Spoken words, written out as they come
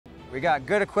We got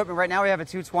good equipment. Right now we have a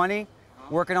 220,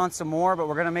 working on some more, but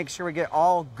we're gonna make sure we get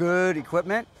all good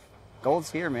equipment.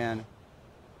 Gold's here, man.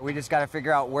 We just gotta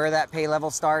figure out where that pay level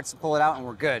starts, pull it out, and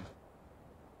we're good.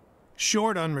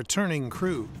 Short on returning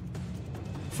crew,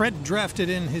 Fred drafted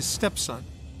in his stepson,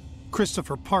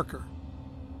 Christopher Parker.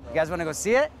 You guys wanna go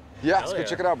see it? Yeah, let's go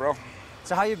check it out, bro.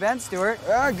 So how you been, Stuart?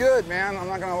 Good, man. I'm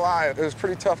not gonna lie. It was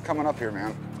pretty tough coming up here,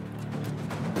 man.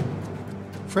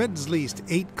 Fred's leased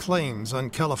 8 claims on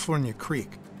California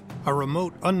Creek, a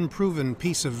remote, unproven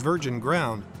piece of virgin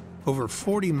ground over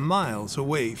 40 miles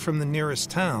away from the nearest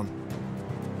town.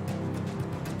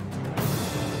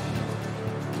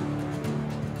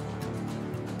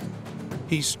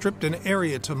 He stripped an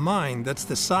area to mine that's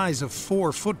the size of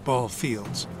 4 football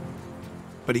fields.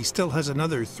 But he still has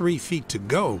another 3 feet to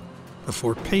go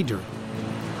before pay dirt.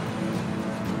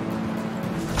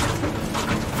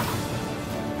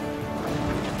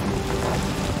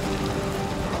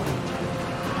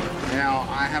 You know,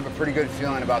 I have a pretty good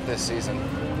feeling about this season.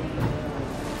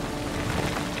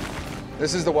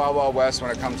 This is the Wild Wild West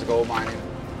when it comes to gold mining.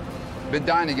 Been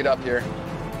dying to get up here.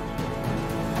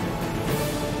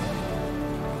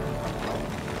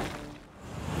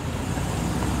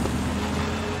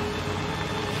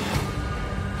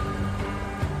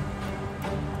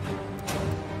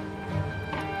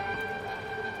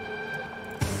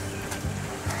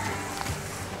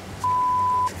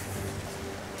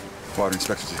 Water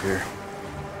inspectors are here.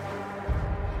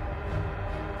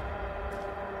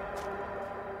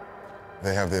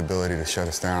 They have the ability to shut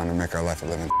us down and make our life a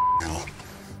living hell.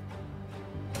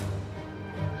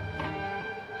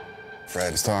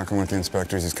 Fred's talking with the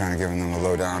inspectors. He's kind of giving them a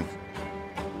lowdown.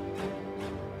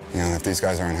 You know, if these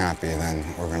guys aren't happy, then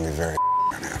we're going to be very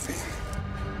unhappy.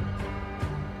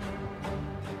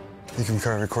 You can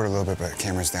record a little bit, but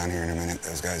camera's down here in a minute.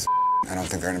 Those guys, I don't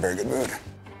think they're in a very good mood.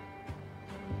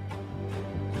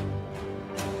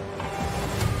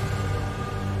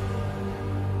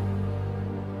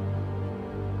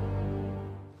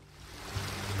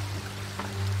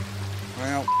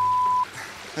 Well,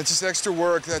 that's just extra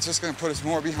work. That's just going to put us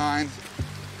more behind.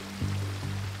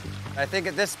 I think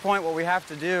at this point what we have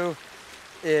to do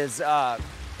is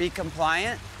be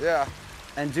compliant. Yeah.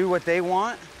 And do what they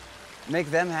want,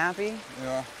 make them happy.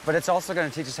 Yeah. But it's also going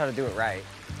to teach us how to do it right.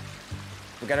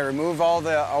 We've got to remove all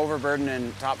the overburden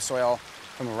and topsoil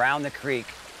from around the creek.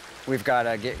 We've got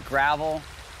to get gravel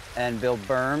and build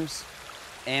berms,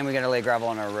 and we got to lay gravel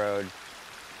on our road.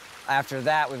 After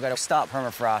that, we've got to stop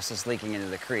permafrost that's leaking into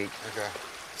the creek. Okay.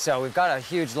 So we've got a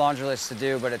huge laundry list to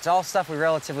do, but it's all stuff we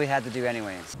relatively had to do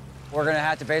anyways. We're gonna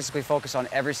have to basically focus on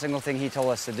every single thing he told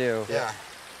us to do. Yeah.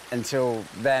 Until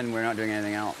then, we're not doing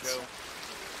anything else.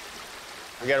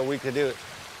 We got a week to do it.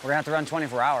 We're gonna have to run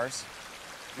 24 hours,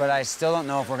 but I still don't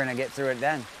know if we're gonna get through it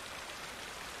then.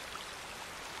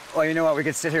 Well, you know what? We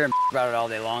could sit here and about it all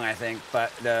day long, I think,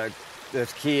 but the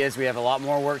key is we have a lot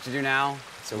more work to do now.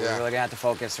 So we're really gonna have to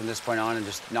focus from this point on and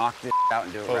just knock this out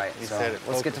and do it right. You so said it.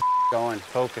 Let's get to going.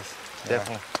 Focus,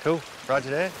 definitely. Cool. Roger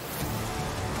that.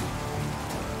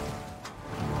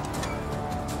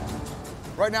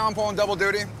 Right now I'm pulling double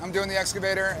duty. I'm doing the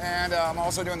excavator and I'm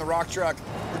also doing the rock truck.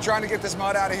 We're trying to get this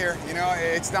mud out of here. You know,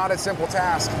 it's not a simple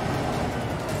task.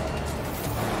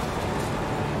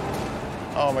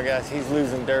 Oh my gosh, he's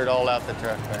losing dirt all out the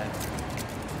truck, man.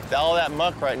 All that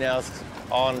muck right now is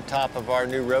on top of our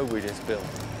new road we just built.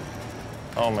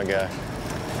 Oh my gosh.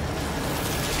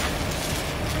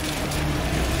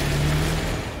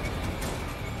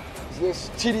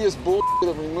 This tedious bullshit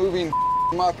of removing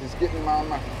muck is getting on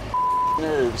my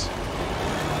nerves.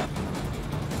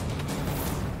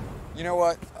 You know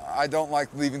what? I don't like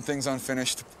leaving things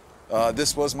unfinished.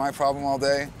 This was my problem all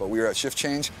day, but we were at shift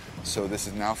change, so this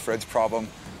is now Fred's problem.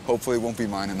 Hopefully it won't be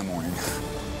mine in the morning.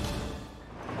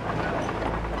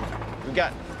 We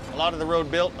got a lot of the road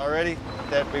built already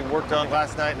that we worked on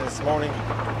last night and this morning.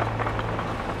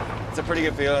 It's a pretty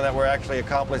good feeling that we're actually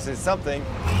accomplishing something.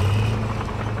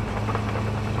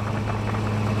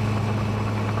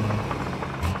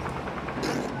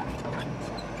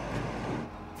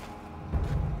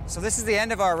 So this is the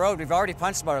end of our road. We've already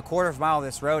punched about a quarter of a mile of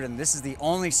this road, and this is the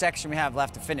only section we have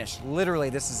left to finish. Literally,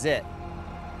 this is it.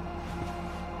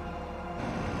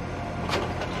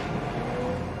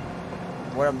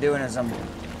 What I'm doing is I'm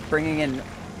bringing in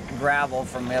gravel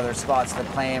from the other spots to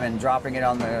claim and dropping it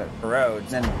on the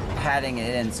roads and patting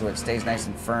it in so it stays nice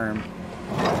and firm.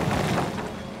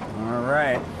 All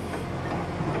right.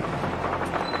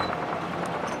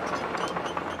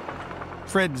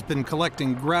 Fred's been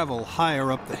collecting gravel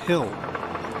higher up the hill.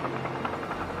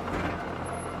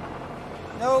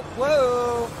 Nope,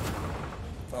 whoa.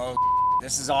 Oh,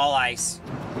 this is all ice.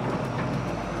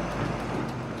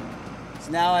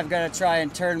 So now I've got to try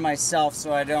and turn myself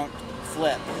so I don't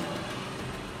flip.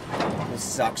 This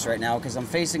sucks right now because I'm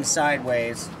facing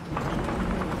sideways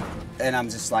and I'm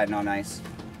just sliding on ice.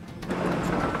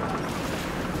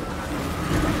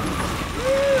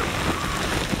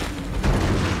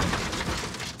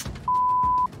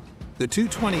 The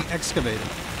 220 excavator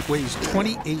weighs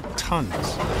 28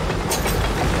 tons.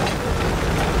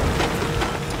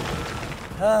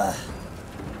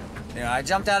 You know, I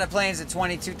jumped out of planes at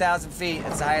 22,000 feet.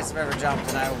 That's the highest I've ever jumped,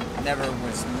 and I never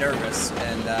was nervous.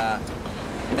 And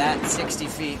that 60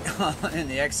 feet in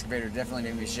the excavator definitely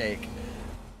made me shake.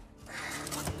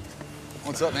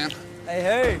 What's up, man? Hey,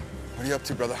 hey. What are you up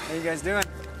to, brother? How you guys doing?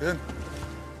 Good.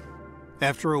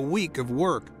 After a week of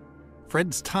work,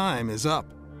 Fred's time is up.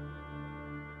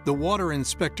 The water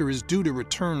inspector is due to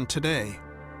return today.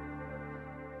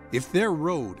 If their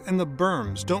road and the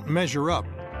berms don't measure up,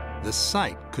 the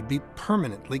site could be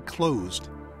permanently closed.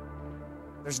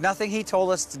 There's nothing he told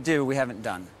us to do we haven't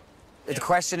done. The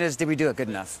question is, did we do it good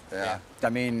enough? Yeah. I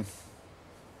mean,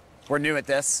 we're new at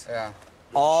this. Yeah.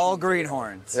 All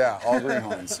greenhorns. Yeah, all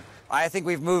greenhorns. I think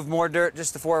we've moved more dirt,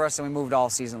 just the four of us, than we moved all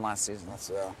season last season.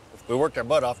 We worked our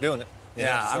butt off doing it.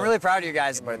 Yeah, I'm really proud of you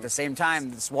guys, but at the same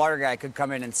time, this water guy could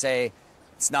come in and say,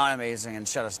 it's not amazing, and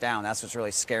shut us down. That's what's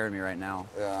really scaring me right now.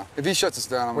 Yeah. If he shuts us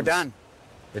down, We're done.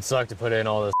 It sucked to put in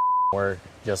all this work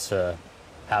just to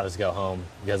have us go home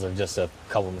because of just a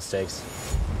couple mistakes.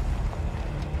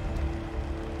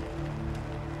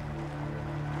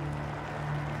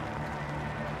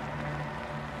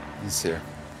 He's here.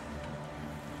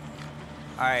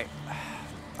 All right,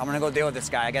 I'm gonna go deal with this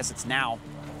guy. I guess it's now.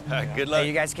 Good luck. Hey,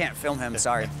 you guys can't film him,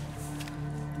 sorry.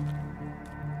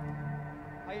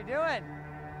 How you doing?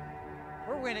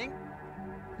 We're winning.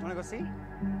 Wanna go see?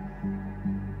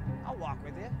 I'll walk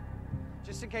with you,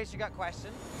 just in case you got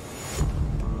questions.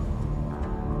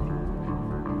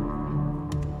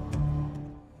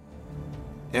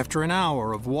 After an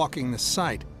hour of walking the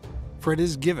site, Fred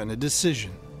is given a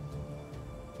decision.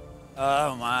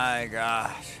 Oh my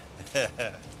gosh.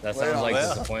 That sounds like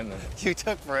disappointment. You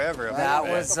took forever. That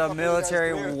was a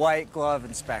military white glove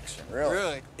inspection.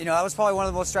 Really? You know, that was probably one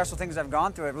of the most stressful things I've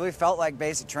gone through. It really felt like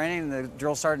basic training, and the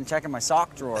drill sergeant checking my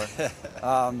sock drawer.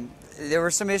 There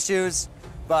were some issues,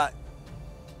 but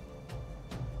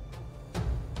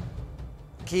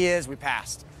key is we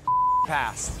passed.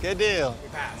 Passed. Good deal. We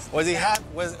passed. Was he happy?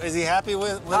 Is he happy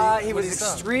with what He what was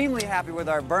saw? extremely happy with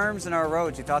our berms and our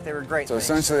roads. He thought they were great So things.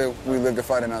 essentially, we live to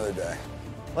fight another day.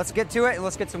 Let's get to it and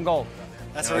let's get some gold.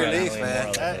 That's No, a relief, definitely man.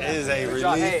 more That like is a Good relief.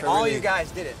 job. Hey, for all relief. you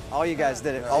guys did it. All you guys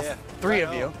did it. All Yeah. three I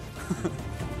of know. you.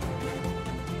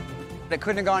 It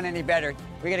couldn't have gone any better.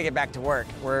 We got to get back to work.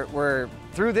 We're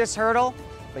through this hurdle,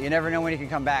 but you never know when you can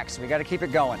come back, so we got to keep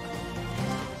it going.